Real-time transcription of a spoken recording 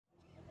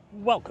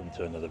Welcome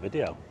to another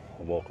video.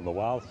 A walk on the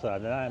wild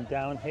side, and I am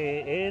down here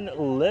in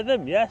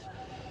Lytham, yes,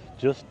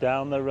 just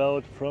down the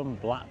road from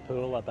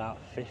Blackpool, about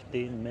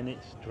 15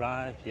 minutes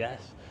drive, yes.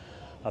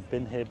 I've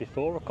been here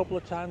before a couple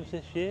of times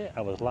this year.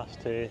 I was last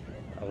here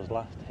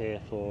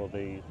for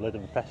the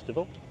Lytham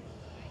Festival,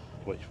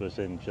 which was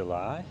in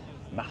July,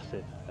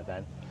 massive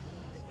event.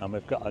 And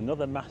we've got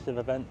another massive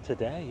event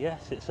today,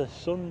 yes, it's a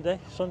Sunday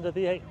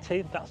the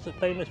 18th, that's the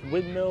famous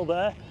windmill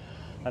there.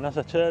 And as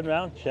I turn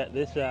around, check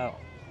this out.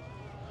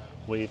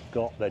 We've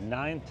got the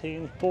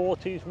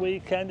 1940s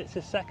weekend. It's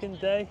the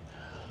second day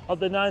of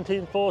the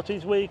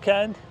 1940s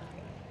weekend.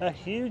 A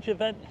huge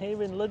event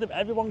here in Lytham.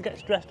 Everyone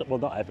gets dressed up. Well,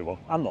 not everyone.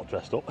 I'm not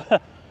dressed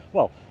up.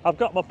 Well, I've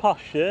got my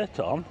posh shirt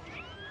on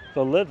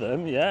for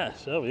Lytham.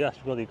 Yes. Oh, yes.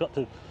 Well, you've got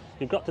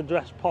to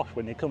dress posh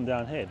when you come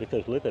down here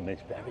because Lytham is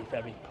very,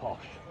 very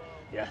posh.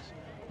 Yes.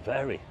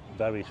 Very,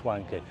 very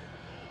swanky.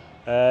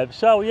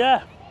 So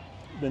yeah,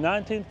 the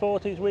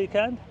 1940s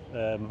weekend.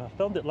 I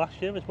filmed it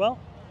last year as well.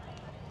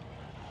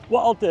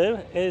 What I'll do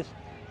is,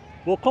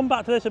 we'll come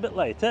back to this a bit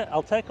later.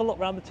 I'll take a look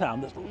around the town.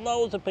 There's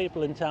loads of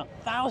people in town,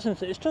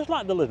 thousands. It's just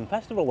like the Lytham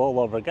Festival all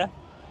over again.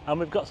 And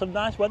we've got some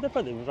nice weather for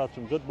it. We've had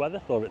some good weather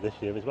for it this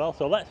year as well.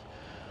 So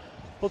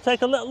we'll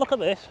take a little look at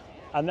this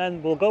and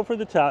then we'll go through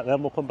the town and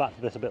then we'll come back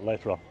to this a bit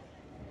later on.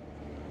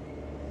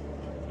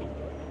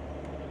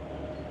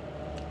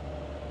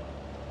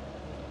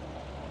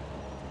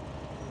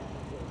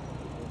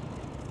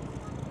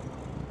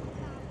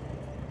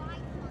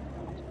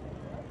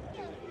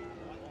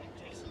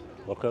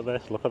 Look at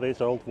this, look at these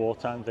old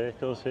wartime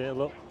vehicles here,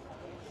 look.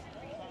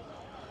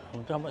 I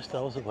wonder how much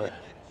those are worth.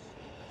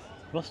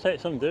 Must take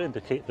some doing to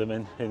keep them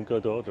in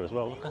good order as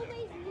well. Look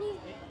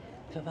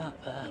at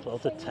that there,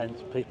 loads of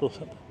tents, people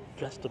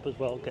dressed up as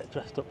well, get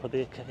dressed up for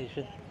the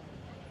occasion.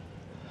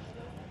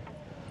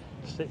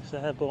 6th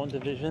Airborne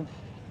Division.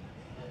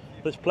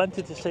 There's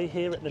plenty to see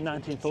here at the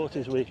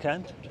 1940s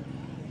weekend.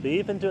 They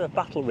even do a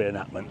battle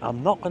reenactment.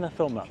 I'm not going to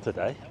film that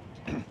today,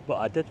 but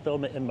I did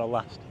film it in my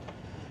last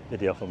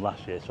video from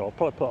last year, so I'll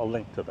probably put a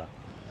link to that.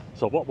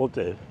 So what we'll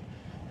do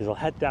is I'll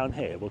head down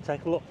here, we'll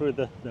take a look through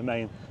the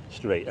main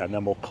street and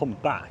then we'll come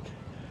back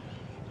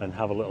and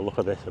have a little look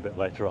at this a bit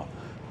later on.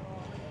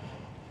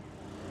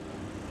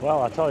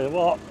 Well, I tell you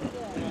what,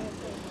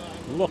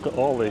 look at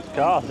all these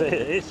cars.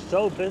 It's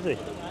so busy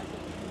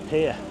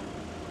here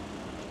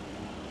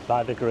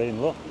by the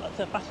green. Look, that's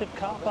a massive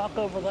car park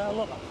over there,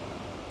 look.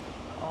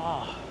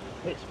 Oh,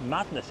 it's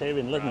madness here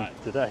in Lytham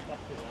today.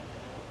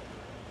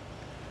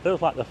 Feels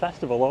like the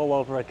festival all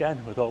over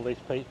again with all these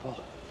people.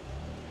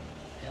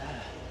 Yeah.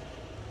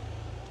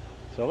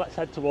 So let's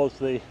head towards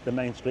the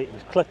main street.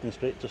 It's Clifton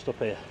Street just up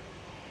here.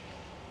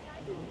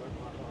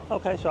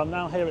 Okay, so I'm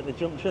now here at the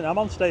junction. I'm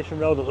on Station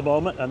Road at the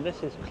moment and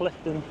this is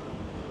Clifton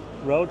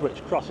Road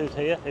which crosses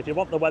here. If you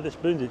want the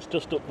Wetherspoons, it's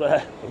just up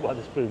there, the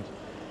Wetherspoons.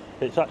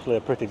 It's actually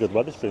a pretty good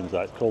Wetherspoons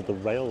though. It's called the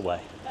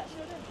Railway.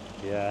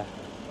 Yeah.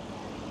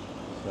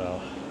 So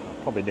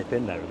I'll probably nip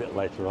in there a bit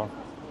later on.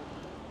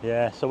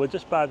 Yeah, so we're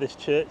just by this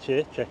church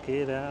here, check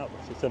it out.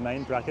 It's the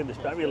main dragon. It's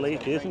very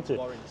leafy, isn't it?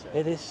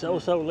 It is so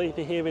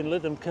leafy here in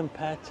Lytham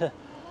compared to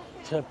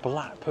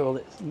Blackpool.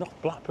 It's not,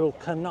 Blackpool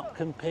cannot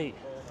compete.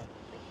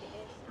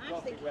 I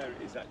can't think where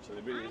it is actually,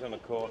 but it is on a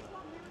corner.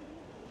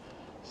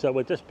 So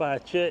we're just by a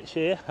church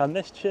here, and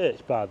this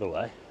church, by the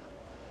way,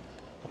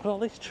 look at all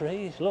these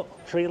trees,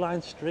 look,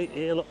 tree-lined street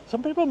here, look.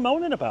 Some people are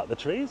moaning about the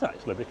trees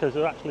actually, because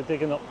they're actually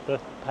digging up the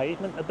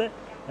pavement a bit,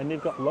 and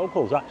you've got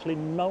locals actually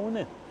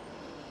moaning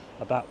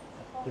about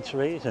the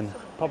trees and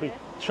probably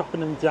chopping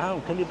them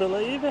down. Can you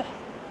believe it?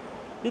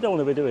 You don't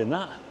want to be doing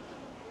that.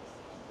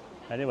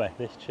 Anyway,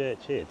 this church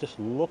here, just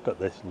look at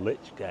this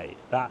lich gate.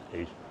 That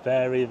is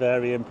very,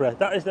 very impressive.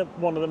 That is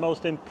one of the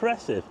most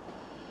impressive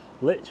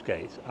lich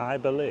gates, I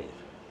believe,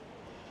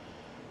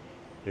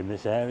 in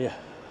this area.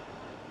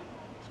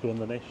 Let's go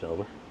underneath, shall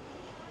we?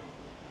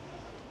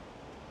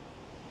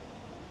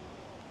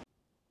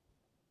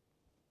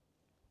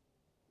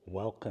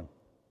 Welcome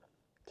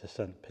to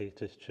St.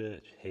 Peter's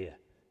Church here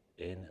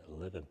in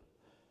Lytham.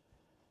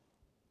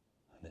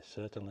 And it's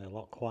certainly a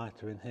lot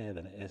quieter in here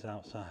than it is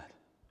outside.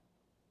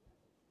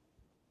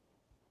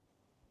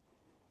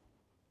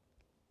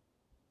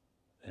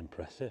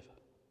 Impressive.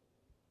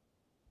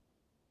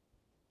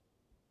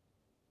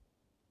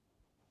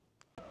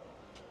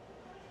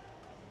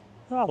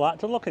 I like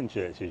to look in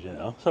churches, you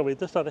know. So we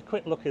just had a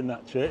quick look in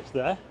that church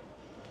there.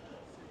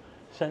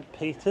 St.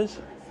 Peter's.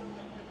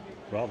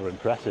 Rather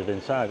impressive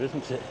inside,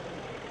 isn't it?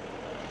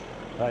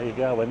 There you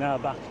go, we're now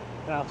back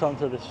out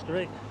onto the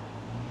street.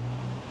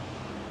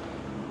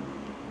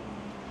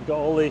 We've got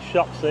all these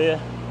shops here.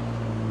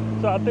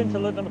 So I've been to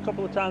Lytham a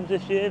couple of times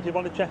this year. If you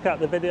want to check out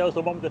the videos,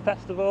 the one with the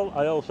festival,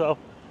 I also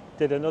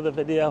did another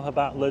video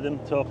about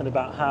Lytham talking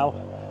about how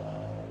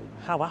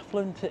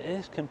affluent it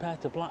is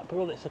compared to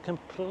Blackpool. It's a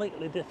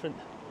completely different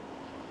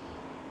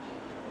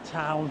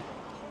town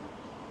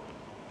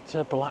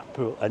to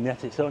Blackpool, and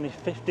yet it's only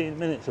 15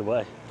 minutes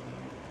away.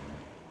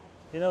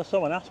 You know,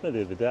 someone asked me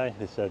the other day,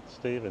 they said,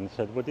 Stephen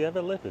said, would you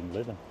ever live in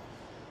Lytham?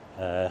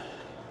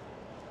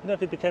 You know,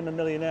 if you became a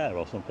millionaire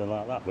or something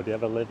like that, would you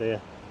ever live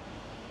here?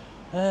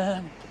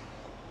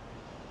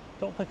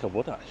 Don't think I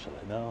would actually,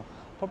 no.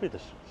 Probably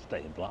just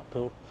stay in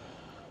Blackpool.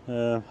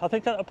 I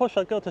think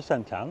I'd go to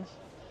St Anne's,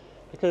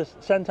 because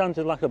St Anne's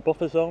is like a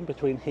buffer zone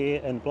between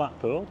here and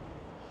Blackpool.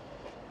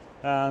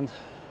 And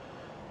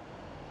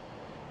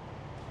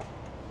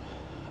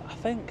I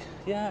think,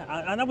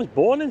 yeah, and I was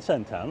born in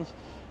St Anne's.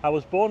 I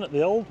was born at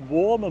the old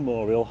War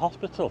Memorial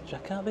Hospital.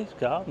 Check out these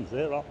gardens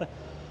here, aren't they?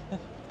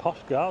 Posh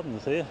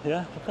gardens here,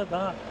 yeah, look at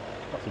that.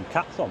 Got some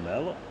cats on there,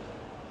 look.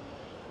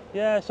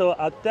 Yeah, so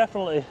I'd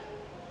definitely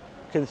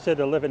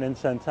consider living in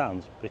St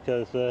Anne's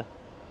because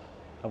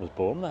I was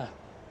born there.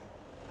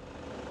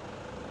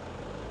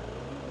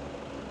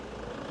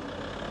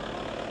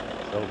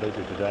 So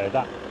busy today.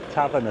 That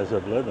Taverners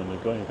of Lytham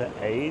are going for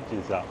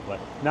ages that way.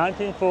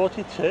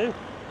 1942,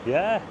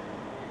 yeah.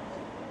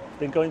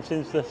 Been going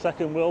since the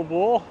Second World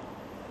War,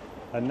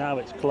 and now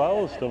it's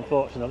closed,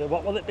 unfortunately.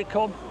 What will it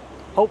become?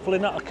 Hopefully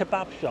not a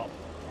kebab shop,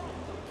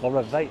 or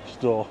a vape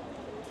store,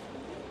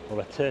 or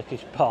a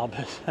Turkish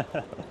barber's.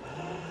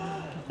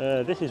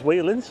 This is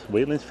Whelan's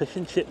Fish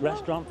and Chip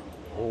Restaurant.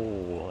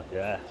 Oh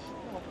yes,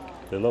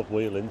 they love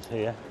Whelan's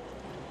here.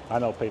 I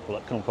know people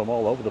that come from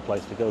all over the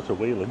place to go to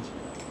Whelan's.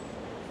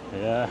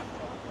 Yeah,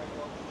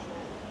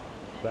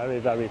 very,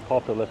 very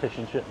popular fish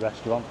and chip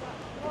restaurant.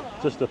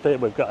 Just up here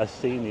we've got a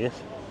Seniors.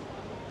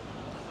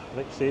 I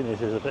think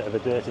Seniors is a bit of a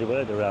dirty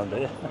word around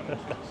here.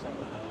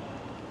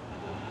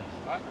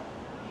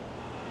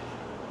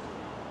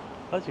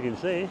 As you can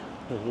see,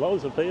 there's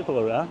loads of people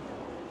around,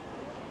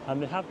 and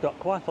they have got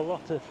quite a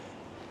lot of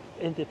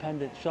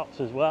independent shops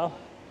as well.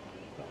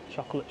 Got a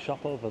chocolate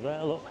shop over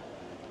there, look.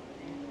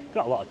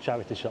 Got a lot of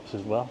charity shops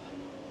as well.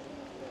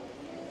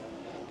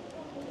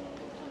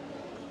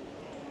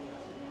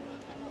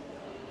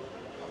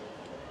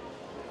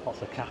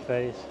 Lots of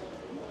cafes.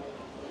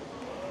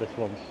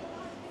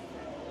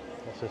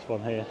 What's this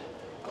one here?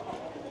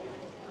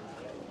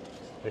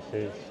 This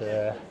is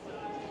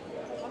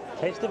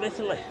Taste of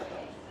Italy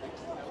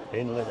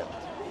in Lytham.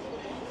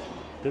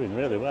 Doing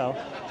really well.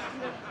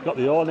 Got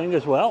the awning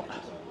as well.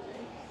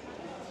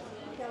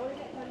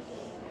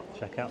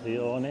 Check out the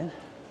awning.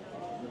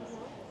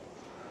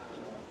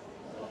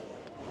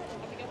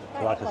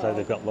 Like I say,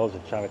 they've got loads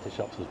of charity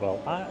shops as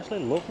well. I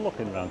actually love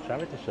looking around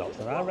charity shops,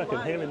 and I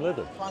reckon here in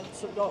Lytham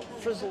it's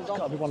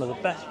got to be one of the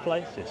best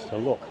places to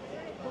look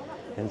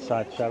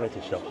inside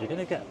charity shops. You're going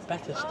to get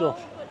better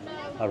stuff,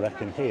 I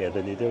reckon, here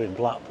than you do in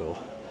Blackpool.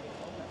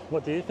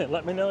 What do you think?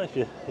 Let me know if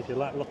you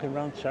like looking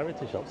around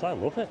charity shops. I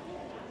love it.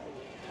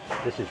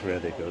 This is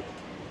really good.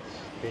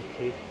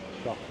 Sticky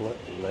Chocolate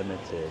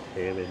Limited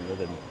here in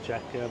Lytham.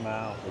 Check them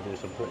out. They do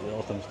some pretty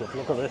awesome stuff.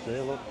 Look at this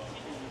here, look.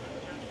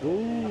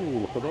 Ooh,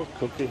 look at those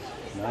cookies.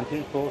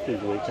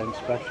 1940's weekend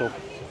special.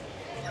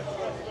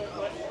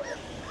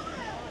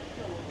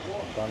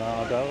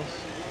 Bernardo's.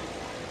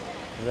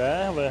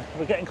 There, we're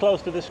getting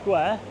close to the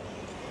square.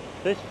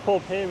 This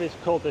pub here is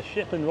called the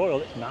Ship and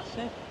Royal. It's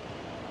massive.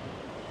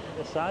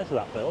 The size of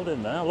that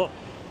building there, look.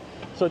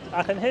 So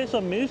I can hear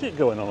some music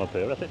going on up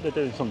here. I think they're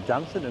doing some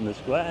dancing in the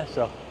square,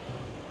 so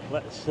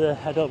let's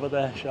head over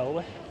there, shall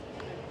we?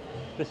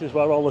 This is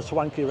where all the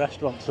swanky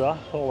restaurants are,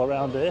 all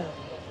around here.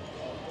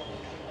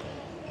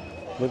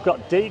 We've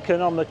got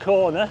Deacon on the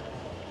corner.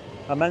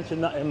 I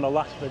mentioned that in my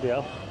last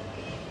video,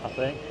 I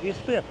think. It used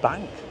to be a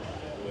bank.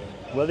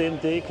 William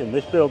Deacon,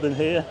 this building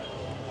here.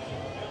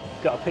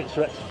 Got a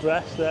Pizza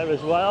Express there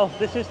as well.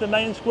 This is the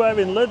main square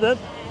in Lytham.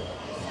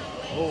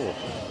 Oh.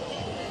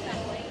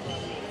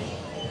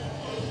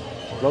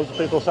 Loads of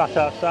people sat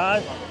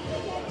outside.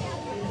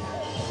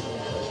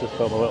 Let's just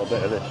film a little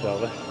bit of this, shall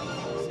we?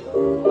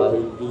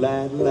 Oh,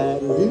 lad,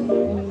 lad,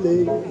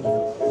 loo-lee.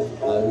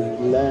 Oh,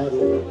 lad,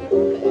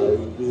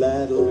 oh,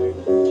 lad,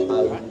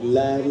 oh,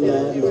 lad,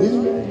 lad,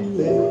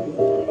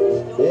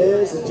 loo-lee.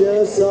 Yes, it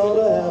just sort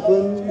of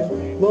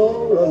happened,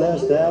 more or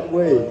less that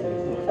way.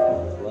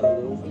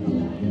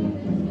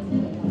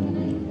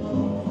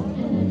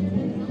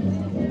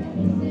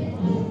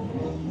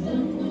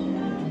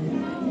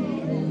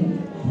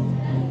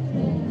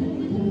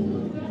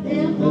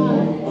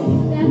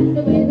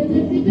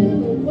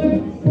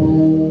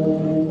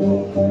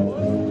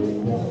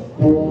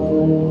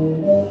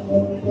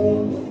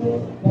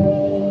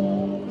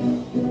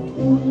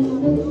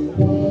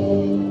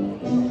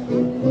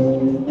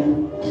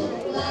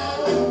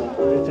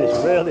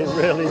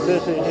 Really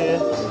busy here.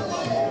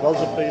 Lots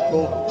of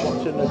people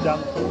watching the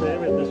dances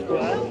here in the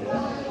square.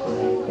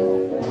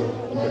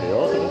 It's pretty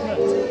awesome, isn't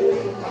it?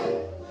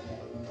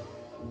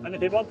 And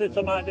if you wanted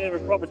some idea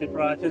of property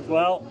prices,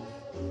 well,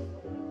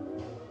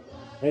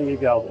 here you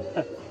go.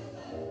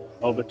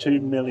 Over 2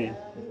 million.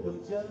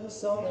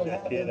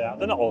 Check it out.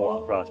 They're not all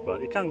that price,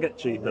 but you can get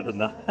cheaper than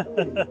that.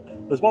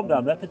 There's one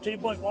down there for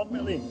 2.1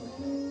 million.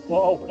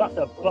 Whoa, that's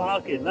a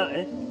bargain, that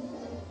is.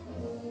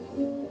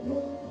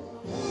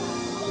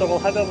 So we'll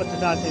head over to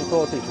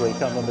 1940's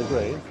Weekend on the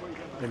Green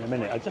in a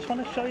minute. I just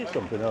want to show you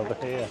something over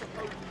here.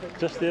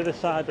 Just the other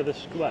side of the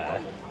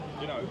square,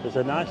 there's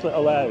a nice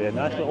little area,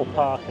 nice little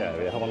park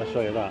area. I want to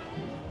show you that.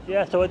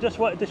 Yeah, so I just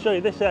wanted to show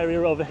you this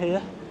area over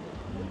here.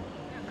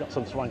 Got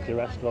some swanky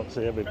restaurants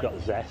here. We've got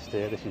Zest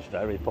here. This is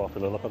very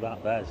popular. Look at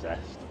that, there's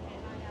Zest.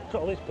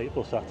 Got all these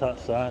people sat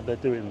outside. They're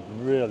doing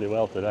really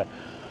well today.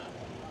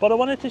 But I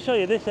wanted to show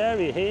you this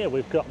area here.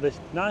 We've got this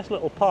nice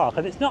little park,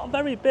 and it's not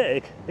very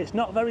big. It's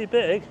not very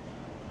big.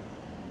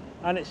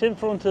 And it's in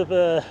front of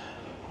a,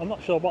 I'm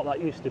not sure what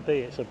that used to be.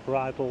 It's a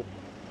bridal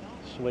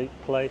suite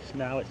place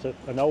now. It's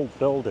an old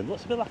building.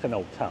 Looks a bit like an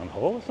old town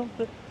hall or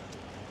something.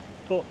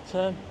 But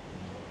got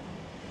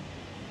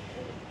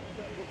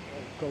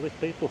all these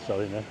people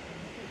selling their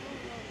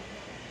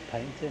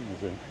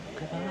paintings, and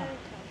look at that.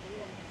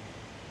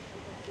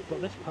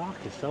 But this park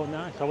is so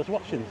nice. I was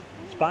watching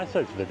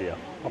Spicer's video.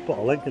 I'll put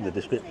a link in the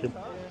description.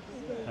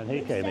 And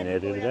he came in here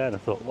the other day and I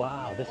thought,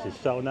 wow, this is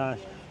so nice.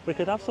 We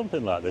could have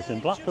something like this in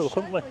Blackpool,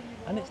 couldn't we?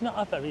 And it's not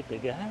a very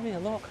big area,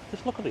 look.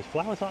 Just look at these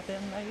flowers, aren't they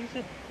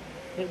amazing?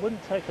 It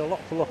wouldn't take a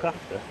lot to look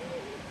after.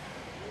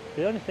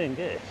 The only thing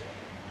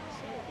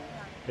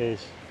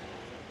is,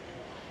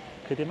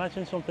 could you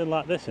imagine something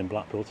like this in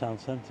Blackpool town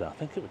centre? I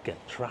think it would get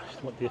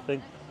trashed. What do you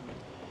think?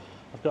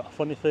 I've got a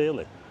funny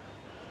feeling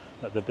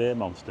that the beer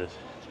monsters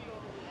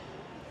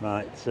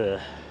might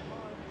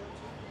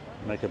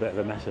make a bit of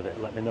a mess of it.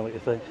 Let me know what you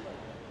think.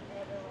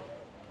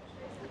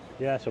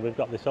 Yeah, so we've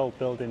got this old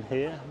building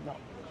here. Not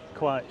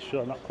quite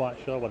sure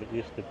what it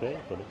used to be,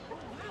 but it's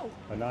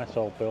a nice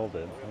old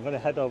building. I'm going to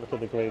head over to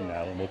the green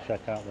now and we'll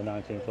check out the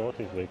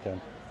 1940s weekend.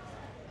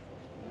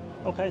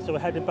 Okay, so we're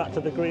heading back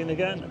to the green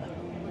again.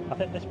 I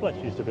think this place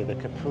used to be the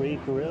Capri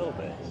Grill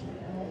bit.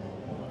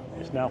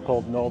 It's now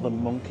called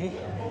Northern Monkey.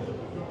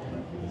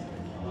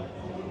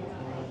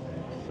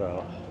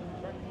 So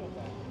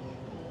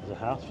there's a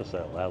house for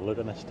sale there,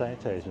 Lytham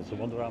Estate Agents. I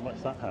wonder how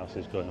much that house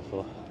is going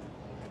for.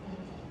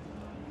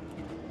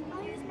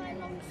 I'll use my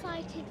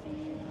long-sighted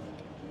view.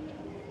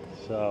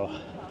 So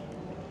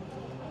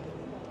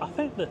I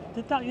think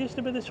that used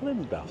to be the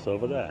swimming baths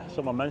over there.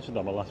 Someone mentioned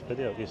on my last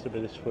video it used to be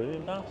the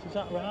swimming baths, is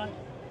that right?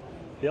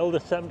 The old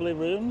assembly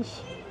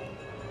rooms.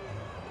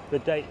 The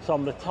date's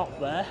on the top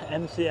there,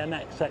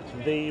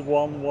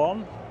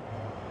 MCMXXV11.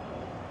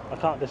 I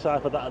can't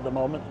decipher that at the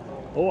moment.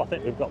 Oh, I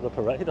think we've got the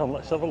parade on.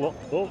 Let's have a look.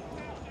 Oh,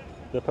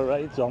 the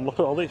parade's on. Look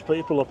at all these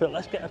people up here.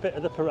 Let's get a bit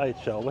of the parade,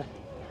 shall we?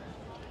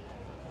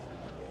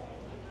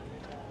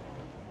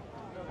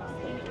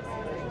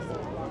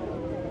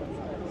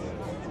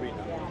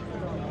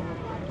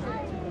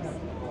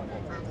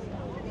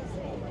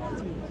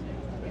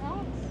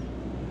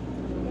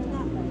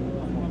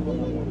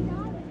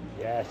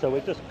 Yeah, so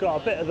we've just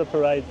got a bit of the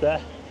parade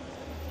there.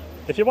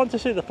 If you want to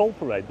see the full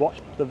parade, watch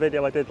the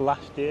video I did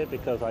last year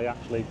because I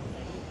actually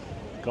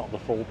got the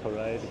full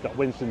parade. We've got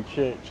Winston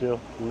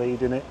Churchill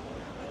leading it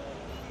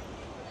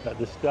at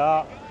the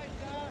start.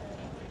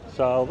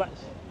 So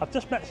I've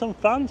just met some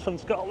fans from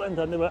Scotland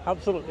and they were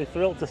absolutely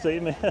thrilled to see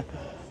me.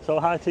 So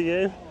hi to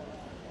you.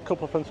 A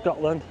couple from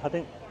Scotland. I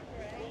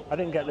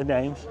didn't get the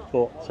names,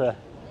 but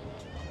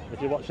if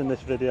you're watching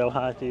this video,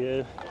 hi to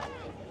you.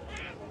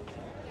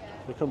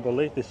 I couldn't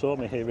believe they saw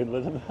me here in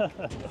Lytham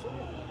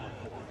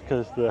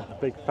because they're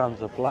big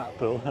fans of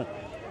Blackpool.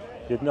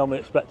 You'd normally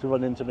expect to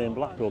run into me in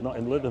Blackpool, not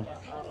in Lytham.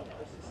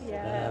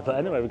 Yeah. But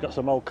anyway, we've got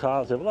some old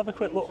cars here. We'll have a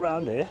quick look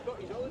round here.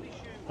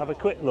 Have a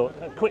quick look,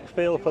 a quick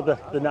feel for the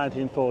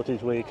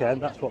 1940s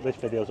weekend. That's what this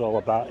video is all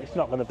about. It's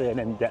not going to be an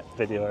in-depth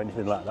video or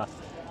anything like that.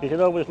 You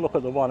can always look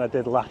at the one I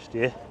did last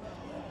year.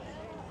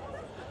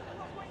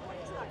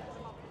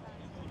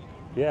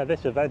 Yeah,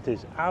 this event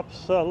is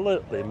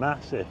absolutely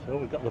massive. Oh,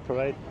 we've got the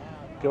parade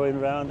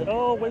going round.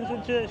 Oh,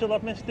 Winston Churchill,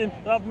 I've missed him.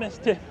 I've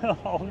missed him.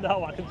 Oh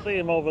no, I can see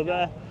him over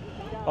there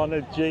on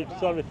a Jeep.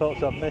 Sorry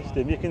folks, I've missed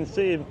him. You can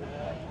see him.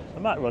 I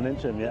might run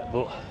into him yet,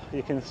 but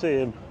you can see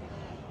him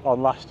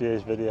on last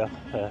year's video.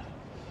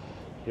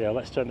 Yeah,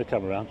 let's turn the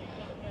camera around.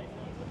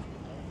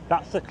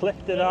 That's the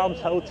Clifton Arms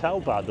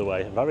Hotel, by the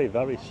way. A very,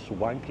 very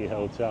swanky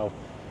hotel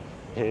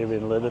here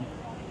in Lytham.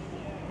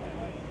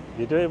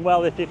 You're doing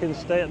well if you can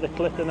stay at the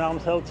Clifton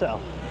Arms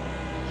Hotel.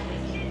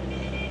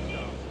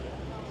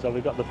 So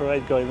we've got the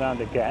parade going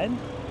round again.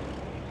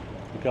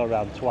 We go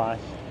around twice,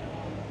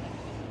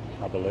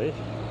 I believe.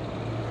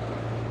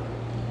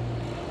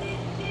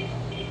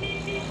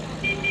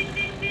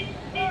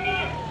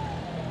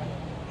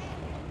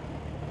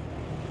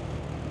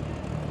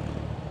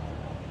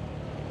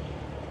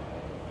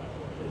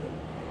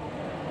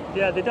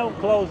 Yeah, they don't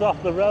close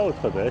off the road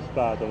for this,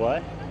 by the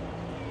way.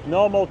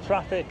 Normal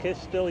traffic is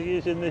still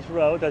using this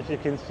road, as you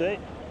can see.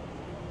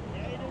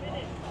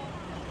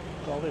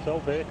 All these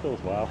old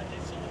vehicles, wow.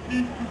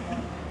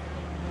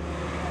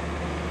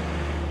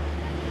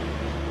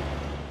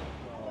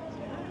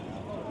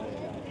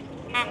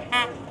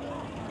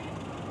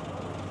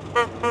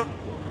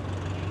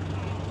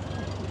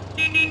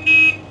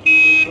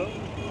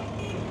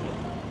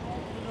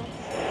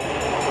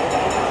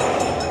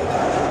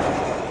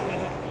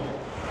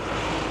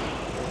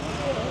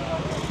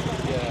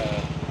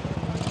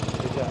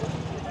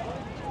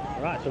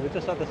 Right, so we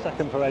just had the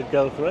second parade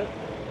go through.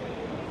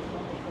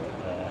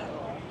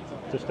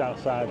 Just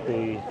outside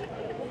the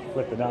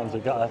Clifton Arms,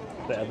 we've got a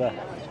bit of a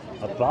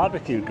a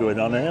barbecue going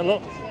on here,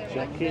 look.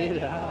 Check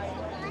it out.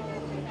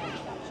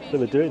 They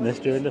were doing this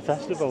during the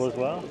festival as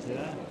well,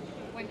 yeah.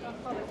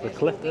 The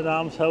Clifton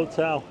Arms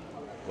Hotel.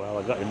 Well,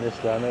 I got him this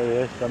time, here he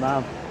is, the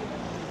man.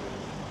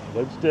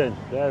 Winston,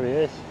 there he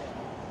is.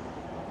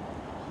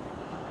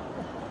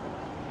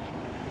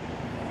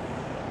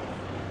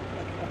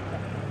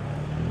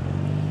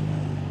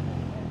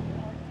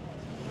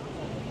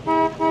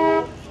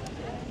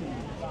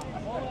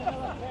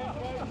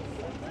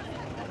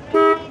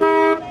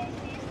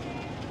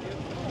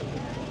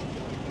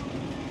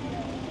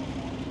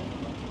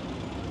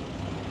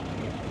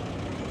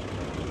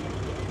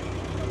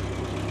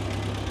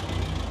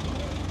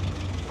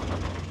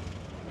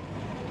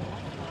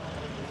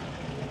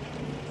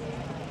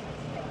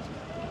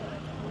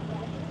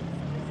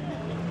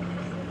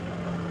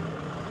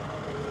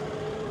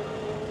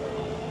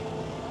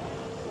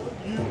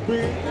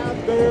 Being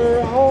out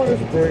there on the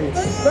spree.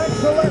 Thanks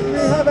for letting me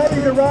have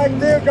Eddie to ride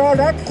near guard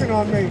action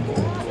on me.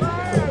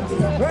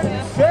 When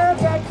he said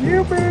that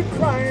you be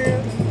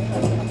crying,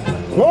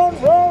 don't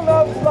roll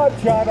those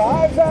bloodshot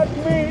eyes at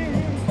me.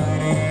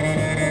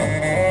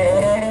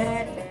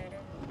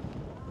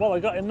 Well, I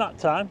got him that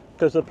time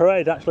because the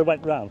parade actually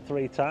went round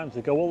 3 times.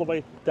 They go all the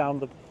way down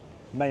the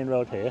main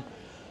road here,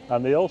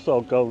 and they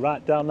also go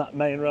right down that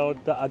main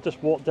road that I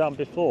just walked down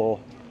before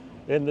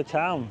in the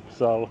town,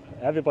 so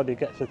everybody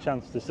gets a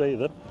chance to see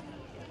them.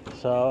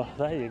 So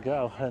there you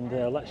go, and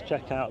let's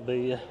check out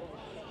the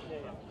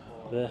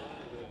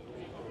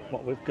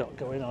what we've got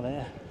going on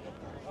here.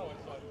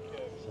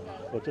 So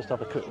we'll just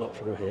have a quick look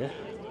through here.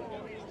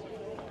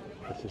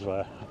 This is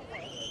where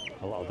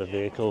a lot of the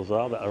vehicles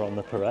are that are on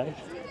the parade.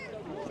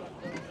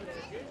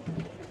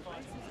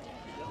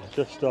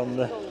 Just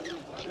on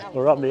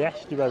we're on the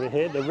estuary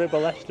here, the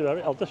Ribble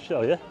estuary. I'll just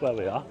show you where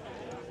we are.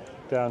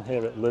 Down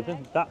here at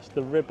Lytham, that's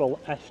the Ribble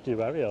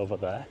estuary over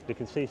there. You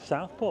can see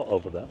Southport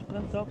over there.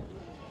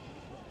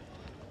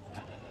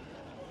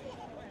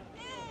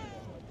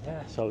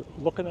 Yeah, so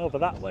looking over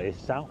that way is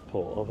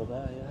Southport over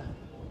there,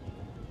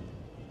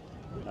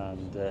 yeah.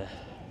 And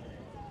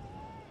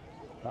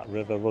that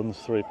river runs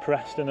through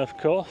Preston, of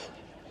course.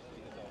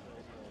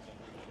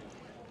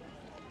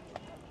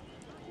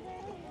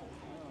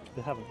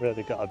 They haven't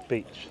really got a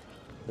beach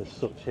as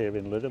such here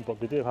in Lytham, but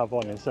they do have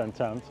one in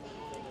St Anne's.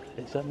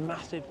 It's a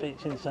massive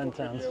beach in St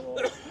Anne's.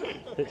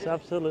 It's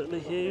absolutely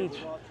huge.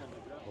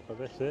 Look at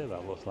this here,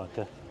 that looks like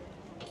a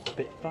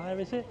Spitfire,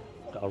 is it?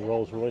 Got a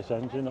Rolls Royce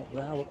engine up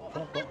there, look.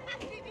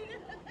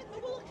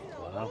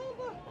 Wow.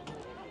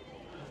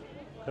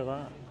 Look at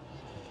that.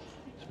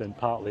 It's been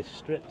partly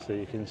stripped so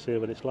you can see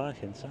what it's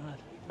like inside.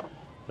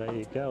 There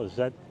you go,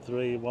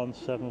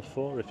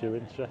 Z3174 if you're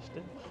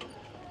interested.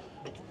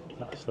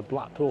 That's the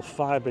Blackpool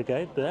Fire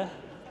Brigade there.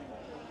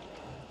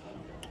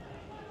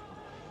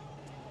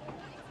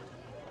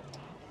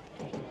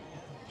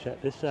 Check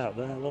this out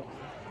there, look.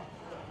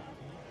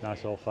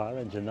 Nice old fire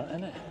engine that,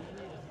 isn't it?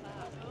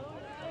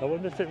 I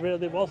wonder if it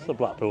really was the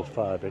Blackpool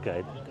Fire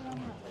Brigade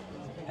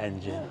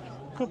engine.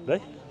 Could be.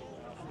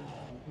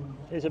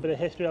 Here's a bit of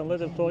history on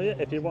Lytham for you.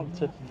 If you want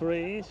to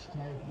freeze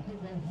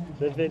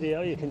the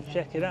video, you can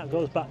check it out. It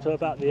goes back to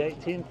about the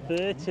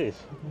 1830s.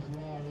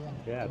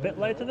 Yeah, a bit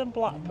later than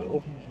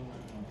Blackpool.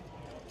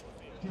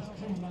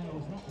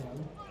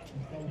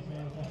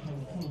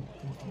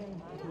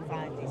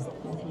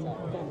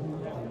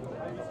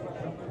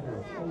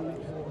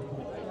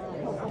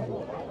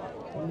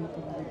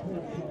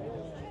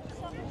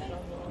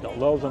 Got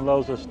loads and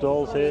loads of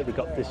stalls here. We've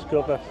got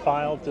Discover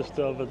File just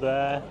over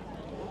there.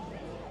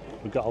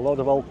 We've got a load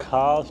of old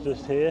cars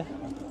just here.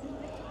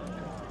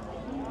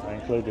 I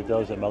included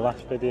those in my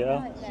last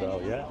video,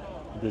 so yeah.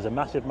 There's a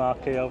massive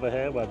marquee over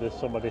here where there's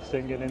somebody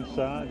singing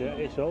inside. Yeah,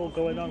 it's all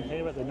going on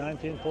here at the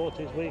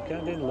 1940s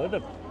weekend in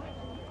Lytham.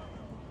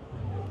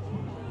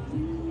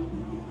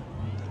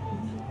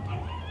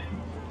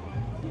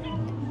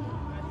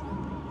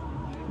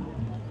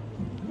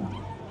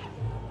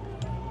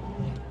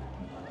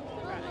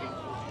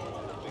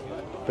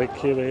 Big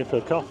queue here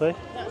for coffee.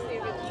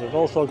 We've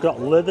also got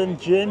Lytham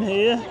Gin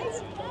here,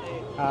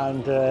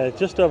 and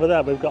just over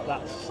there we've got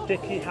that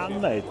Sticky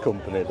Handmade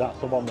company. That's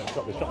the one that's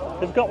got the shop.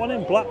 They've got one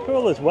in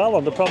Blackpool as well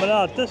on the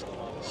promenade, just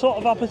sort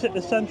of opposite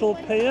the central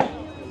pier.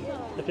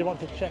 If you want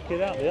to check it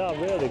out, they are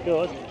really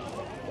good.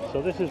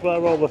 So this is where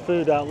all the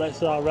food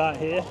outlets are right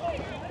here.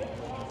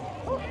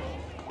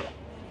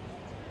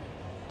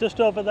 Just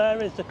over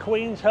there is the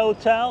Queen's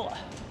Hotel.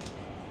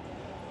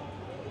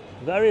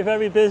 Very,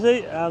 very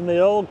busy, and they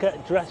all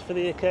get dressed for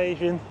the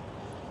occasion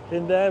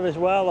in there as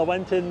well. I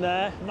went in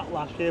there, not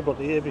last year, but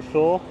the year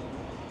before.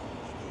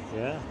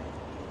 Yeah.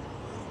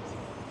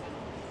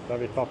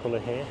 Very popular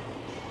here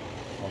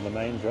on the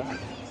main drag.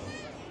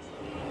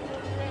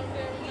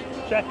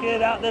 Check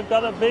it out, they've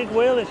got a big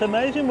wheel. It's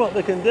amazing what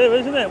they can do,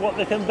 isn't it? What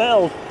they can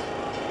build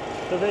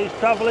for these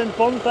travelling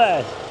fun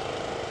fairs.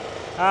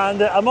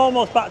 And I'm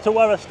almost back to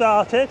where I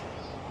started.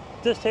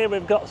 Just here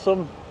we've got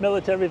some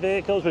military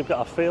vehicles, we've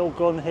got a field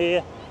gun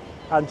here,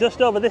 and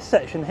just over this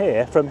section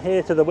here, from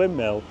here to the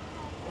windmill,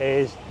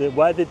 is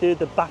where they do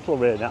the battle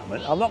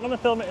reenactment. I'm not going to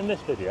film it in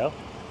this video,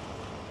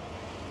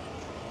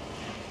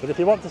 but if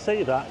you want to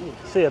see that,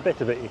 see a bit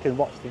of it, you can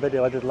watch the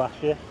video I did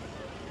last year.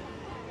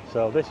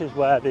 So this is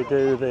where they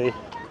do the,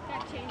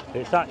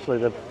 it's actually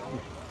the,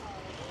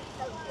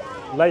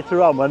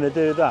 later on when they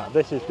do that,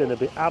 this is going to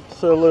be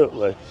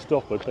absolutely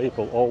stuck with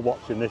people all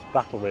watching this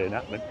battle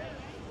reenactment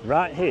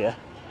right here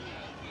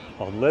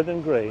on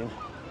Lytham Green,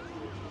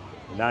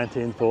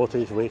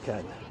 1940s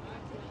weekend.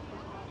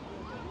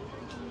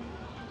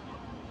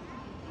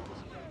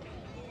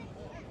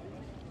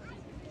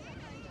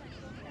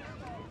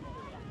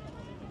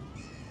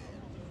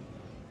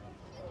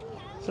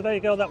 So there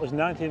you go, that was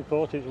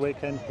 1940s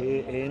weekend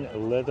here in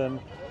Lytham.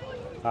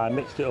 I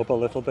mixed it up a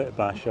little bit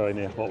by showing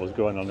you what was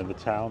going on in the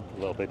town, a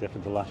little bit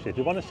different to last year. If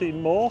you want to see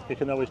more, you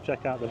can always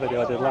check out the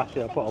video I did last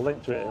year. I'll put a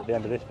link to it at the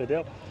end of this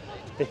video.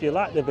 If you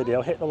like the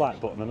video, hit the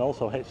like button and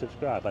also hit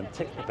subscribe and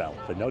tick the bell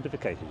for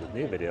notifications of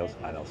new videos,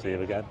 and I'll see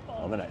you again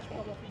on the next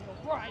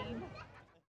one.